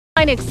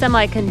Hynix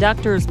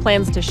Semiconductors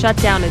plans to shut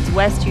down its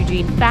West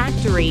Eugene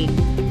factory.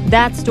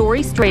 That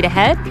story straight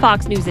ahead.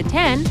 Fox News at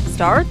 10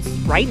 starts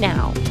right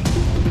now.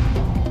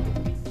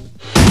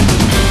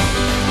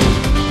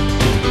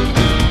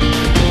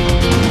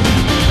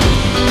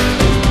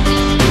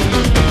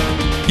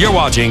 You're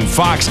watching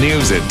Fox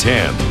News at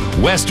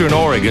 10, Western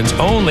Oregon's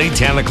only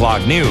 10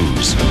 o'clock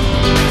news.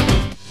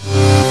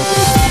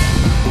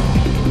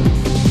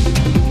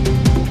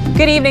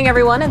 Good evening,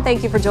 everyone, and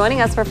thank you for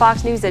joining us for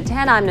Fox News at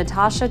 10. I'm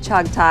Natasha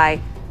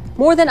Chughtai.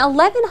 More than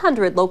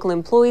 1,100 local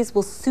employees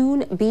will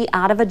soon be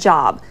out of a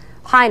job.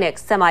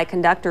 Hynix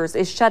Semiconductors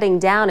is shutting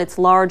down its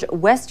large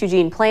West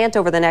Eugene plant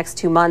over the next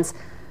 2 months.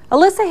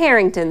 Alyssa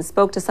Harrington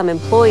spoke to some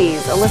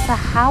employees. Alyssa,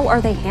 how are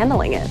they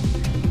handling it?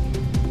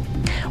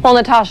 Well,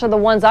 Natasha, the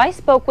ones I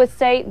spoke with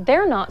say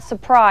they're not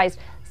surprised.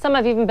 Some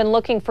have even been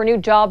looking for new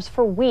jobs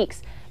for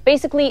weeks.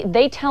 Basically,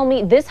 they tell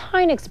me this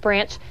Hynix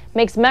branch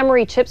makes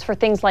memory chips for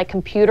things like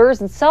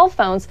computers and cell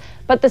phones,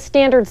 but the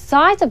standard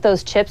size of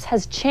those chips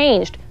has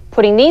changed,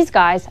 putting these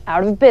guys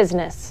out of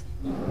business.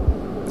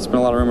 There's been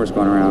a lot of rumors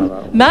going around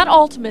about. Matt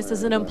Altimus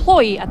is an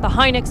employee at the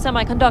Hynix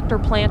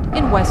Semiconductor plant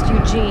in West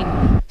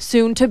Eugene,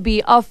 soon to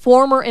be a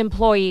former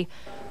employee.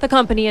 The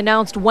company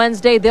announced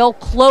Wednesday they'll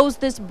close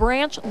this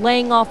branch,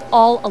 laying off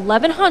all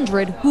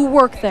 1,100 who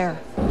work there.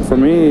 For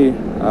me,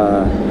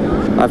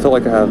 I feel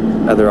like I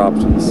have other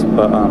options,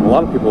 but a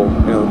lot of people,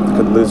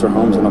 could lose their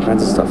homes and all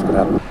kinds of stuff could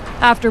happen.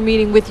 After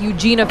meeting with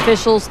Eugene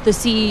officials, the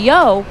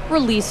CEO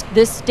released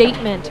this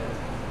statement.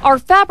 Our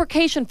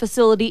fabrication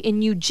facility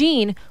in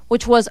Eugene,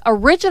 which was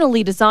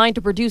originally designed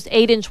to produce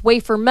 8-inch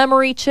wafer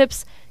memory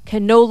chips,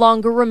 can no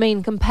longer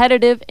remain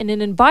competitive in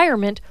an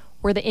environment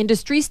where the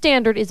industry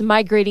standard is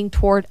migrating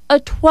toward a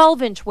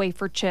 12-inch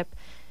wafer chip.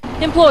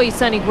 Employee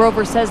Sonny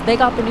Grover says they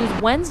got the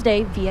news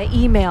Wednesday via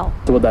email.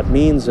 So what that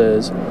means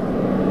is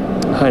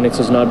Hynix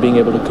is not being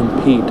able to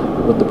compete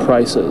with the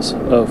prices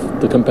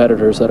of the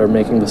competitors that are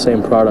making the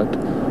same product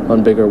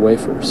on bigger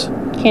wafers.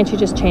 Can't you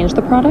just change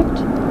the product?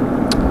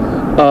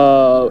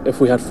 If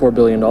we had $4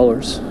 billion.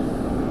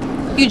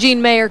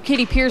 Eugene Mayor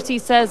Kitty Piercy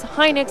says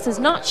Hynix is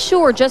not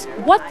sure just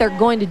what they're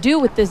going to do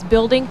with this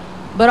building,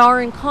 but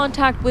are in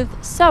contact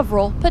with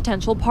several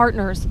potential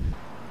partners.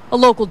 A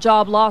local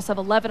job loss of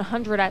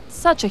 1,100 at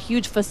such a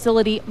huge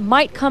facility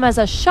might come as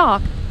a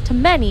shock to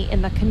many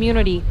in the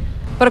community.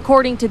 But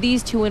according to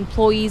these two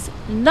employees,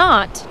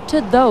 not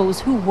to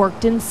those who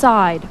worked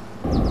inside.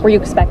 Were you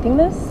expecting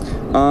this?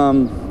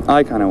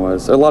 I kind of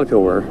was. A lot of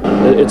people were.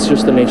 It's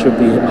just the nature of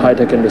the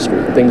high-tech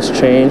industry. Things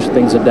change,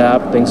 things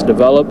adapt, things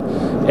develop,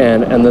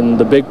 and then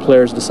the big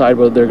players decide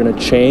whether they're going to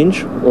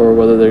change or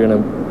whether they're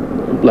going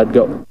to let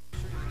go.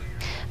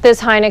 This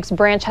Hynix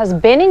branch has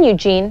been in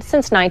Eugene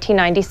since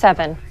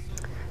 1997.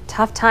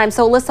 Tough time.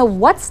 So, Alyssa,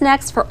 what's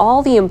next for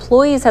all the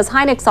employees? Has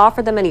Hynix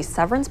offered them any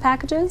severance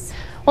packages?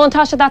 Well,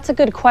 Natasha, that's a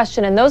good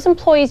question. And those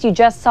employees you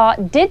just saw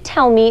did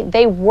tell me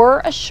they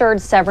were assured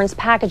severance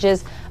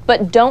packages,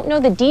 but don't know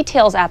the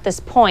details at this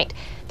point.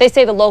 They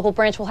say the local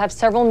branch will have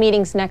several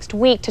meetings next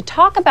week to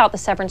talk about the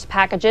severance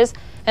packages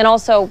and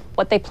also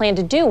what they plan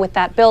to do with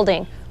that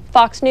building.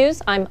 Fox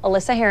News, I'm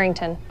Alyssa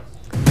Harrington.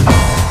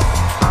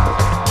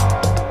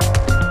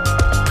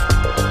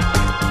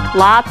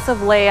 Lots of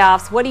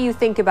layoffs. What do you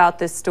think about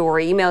this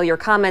story? Email your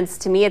comments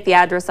to me at the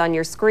address on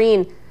your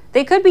screen.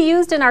 They could be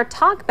used in our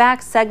Talk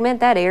Back segment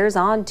that airs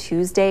on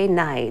Tuesday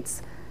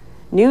nights.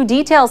 New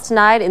details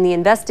tonight in the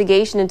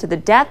investigation into the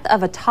death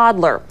of a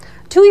toddler.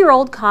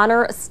 2-year-old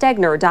Connor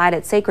Stegner died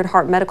at Sacred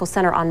Heart Medical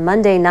Center on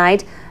Monday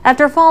night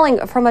after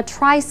falling from a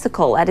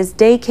tricycle at his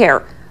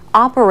daycare,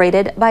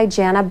 operated by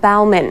Jana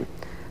Bauman.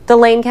 The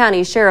Lane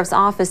County Sheriff's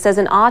Office says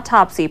an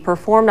autopsy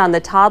performed on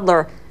the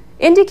toddler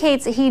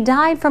indicates he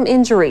died from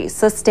injuries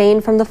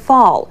sustained from the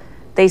fall.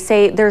 They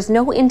say there's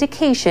no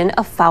indication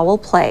of foul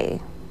play.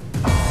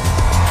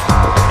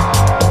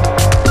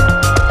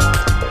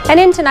 And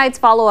in tonight's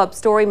follow-up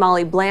story,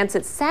 Molly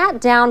Blancett sat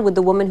down with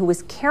the woman who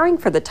was caring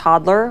for the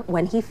toddler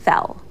when he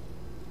fell.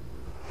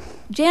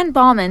 Jan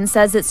Bauman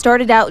says it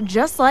started out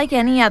just like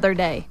any other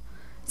day.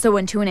 So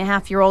when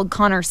 2.5-year-old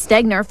Connor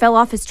Stegner fell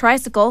off his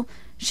tricycle,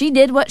 she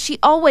did what she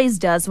always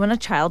does when a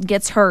child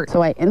gets hurt.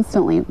 So I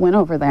instantly went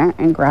over there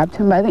and grabbed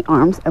him by the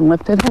arms and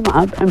lifted him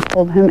up and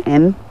pulled him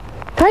in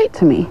tight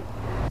to me.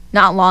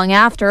 Not long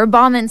after,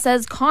 Bauman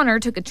says Connor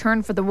took a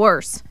turn for the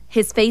worse.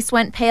 His face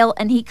went pale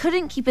and he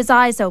couldn't keep his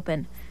eyes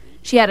open.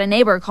 She had a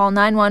neighbor call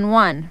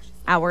 911.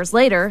 Hours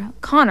later,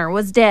 Connor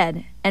was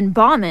dead, and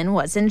Bauman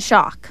was in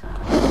shock.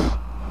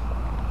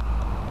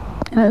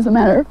 And as a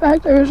matter of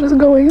fact, I was just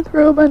going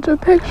through a bunch of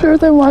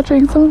pictures and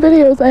watching some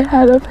videos I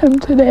had of him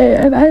today,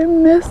 and I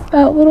miss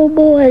that little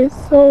boy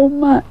so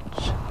much.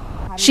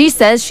 She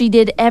says she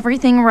did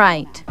everything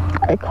right.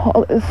 I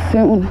called as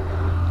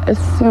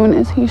soon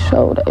as he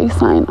showed a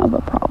sign of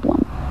a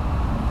problem.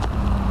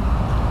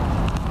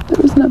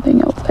 There was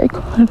nothing else I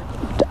could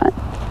have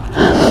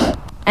done.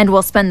 And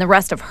will spend the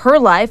rest of her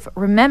life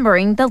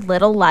remembering the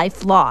little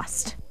life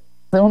lost.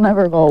 It'll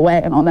never go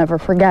away, and I'll never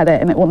forget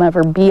it, and it will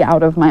never be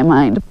out of my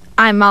mind.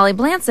 I'm Molly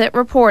Blancett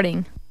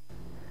reporting.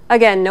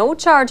 Again, no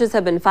charges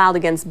have been filed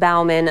against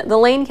Bauman. The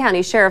Lane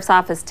County Sheriff's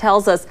Office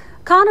tells us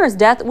Connor's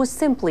death was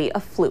simply a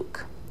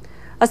fluke.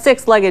 A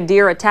six-legged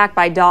deer attacked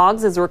by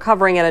dogs is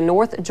recovering at a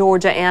North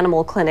Georgia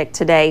animal clinic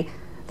today.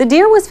 The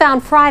deer was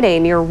found Friday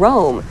near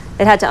Rome.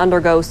 It had to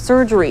undergo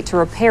surgery to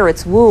repair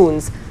its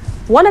wounds.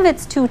 One of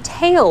its two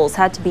tails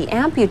had to be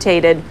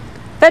amputated.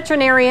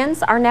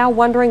 Veterinarians are now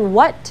wondering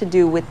what to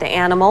do with the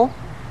animal.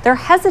 They're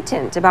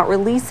hesitant about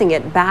releasing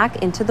it back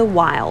into the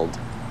wild.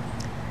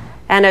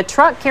 And a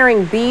truck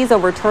carrying bees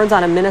overturns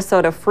on a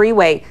Minnesota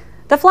freeway.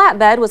 The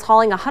flatbed was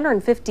hauling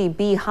 150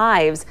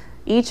 beehives.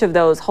 Each of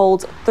those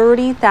holds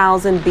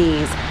 30,000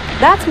 bees.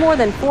 That's more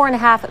than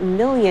 4.5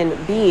 million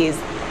bees.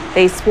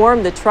 They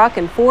swarmed the truck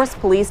and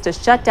forced police to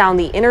shut down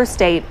the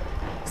interstate.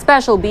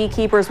 Special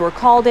beekeepers were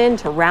called in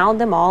to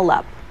round them all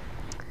up.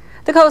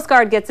 The Coast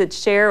Guard gets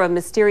its share of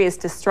mysterious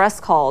distress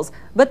calls,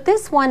 but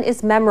this one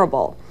is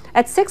memorable.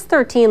 At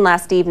 6:13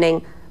 last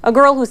evening, a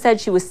girl who said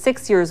she was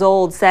 6 years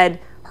old said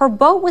her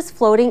boat was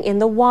floating in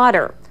the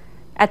water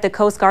at the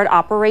Coast Guard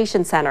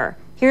Operations Center.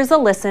 Here's a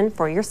listen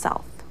for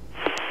yourself.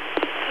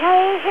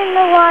 He's in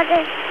the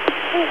water.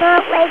 He's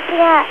not waking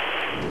up.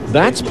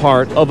 That's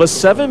part of a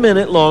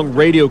 7-minute-long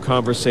radio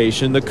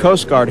conversation the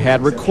Coast Guard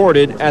had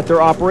recorded at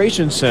their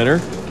operations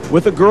center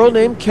with a girl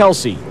named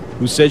Kelsey,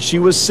 who said she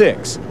was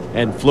 6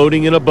 and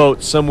floating in a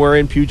boat somewhere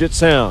in Puget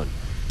Sound.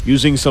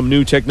 Using some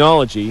new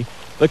technology,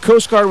 the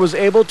Coast Guard was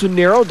able to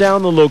narrow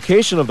down the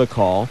location of the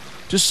call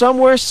to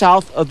somewhere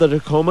south of the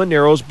Tacoma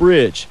Narrows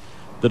Bridge.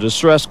 The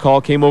distress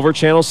call came over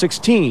Channel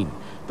 16,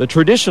 the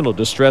traditional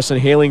distress and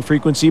hailing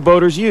frequency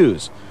boaters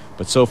use.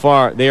 But so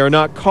far, they are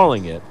not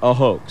calling it a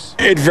hoax.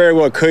 It very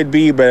well could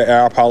be, but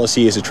our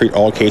policy is to treat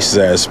all cases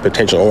as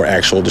potential or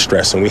actual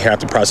distress, and we have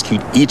to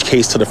prosecute each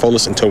case to the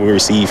fullest until we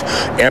receive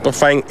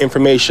amplifying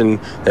information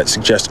that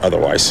suggests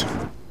otherwise.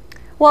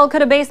 Well,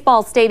 could a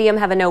baseball stadium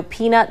have a no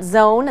peanut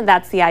zone?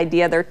 That's the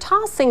idea they're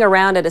tossing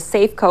around at a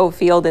Safeco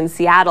field in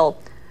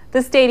Seattle.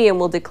 The stadium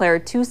will declare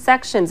 2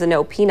 sections a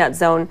no peanut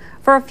zone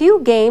for a few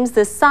games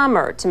this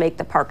summer to make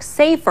the park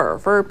safer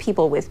for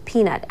people with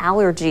peanut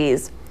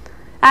allergies.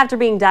 After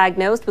being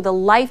diagnosed with a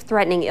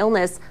life-threatening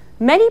illness,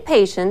 many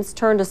patients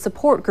turn to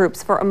support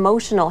groups for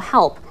emotional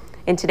help.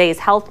 In today's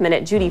Health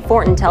Minute, Judy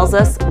Fortin tells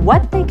us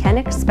what they can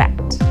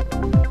expect.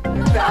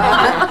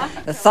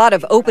 The thought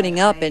of opening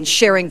up and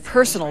sharing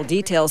personal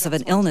details of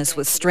an illness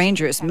with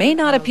strangers may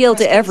not appeal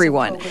to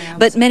everyone,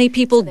 but many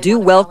people do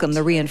welcome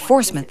the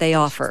reinforcement they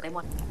offer.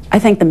 I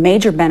think the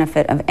major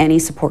benefit of any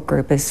support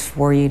group is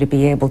for you to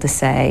be able to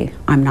say,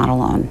 I'm not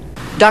alone.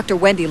 Dr.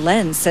 Wendy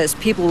Lenz says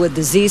people with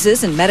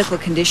diseases and medical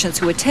conditions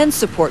who attend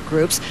support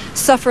groups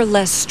suffer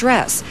less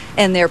stress,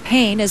 and their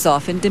pain is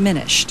often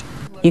diminished.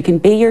 You can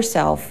be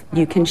yourself,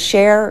 you can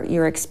share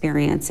your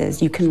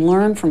experiences, you can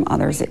learn from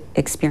others'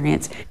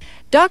 experience.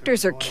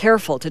 Doctors are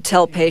careful to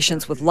tell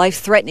patients with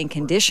life-threatening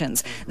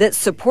conditions that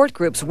support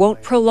groups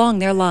won't prolong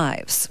their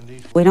lives.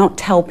 We don't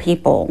tell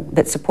people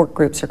that support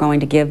groups are going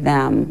to give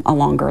them a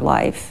longer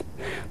life,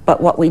 but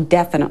what we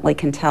definitely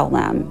can tell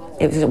them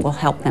is it will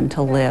help them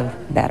to live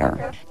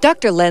better.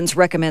 Dr. Lenz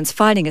recommends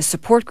finding a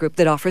support group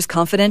that offers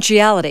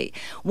confidentiality,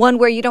 one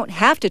where you don't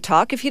have to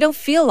talk if you don't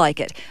feel like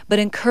it, but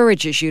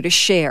encourages you to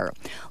share.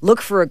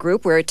 Look for a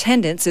group where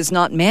attendance is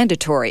not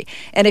mandatory,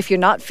 and if you're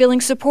not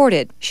feeling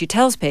supported, she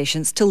tells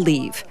patients to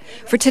leave.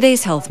 For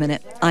today's Health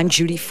Minute, I'm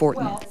Judy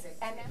Fortin.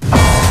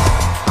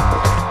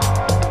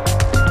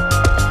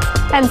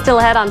 And still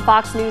ahead on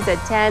Fox News at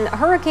 10,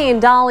 Hurricane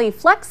Dolly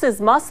flexes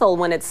muscle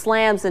when it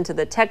slams into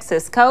the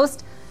Texas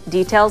coast.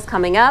 Details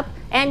coming up,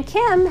 and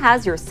Kim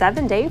has your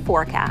 7-day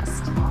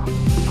forecast.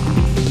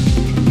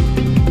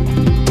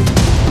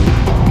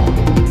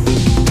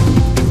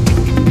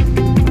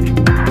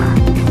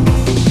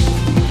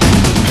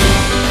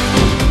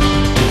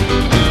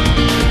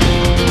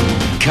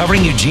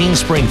 Covering Eugene,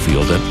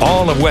 Springfield, and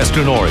all of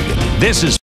Western Oregon, this is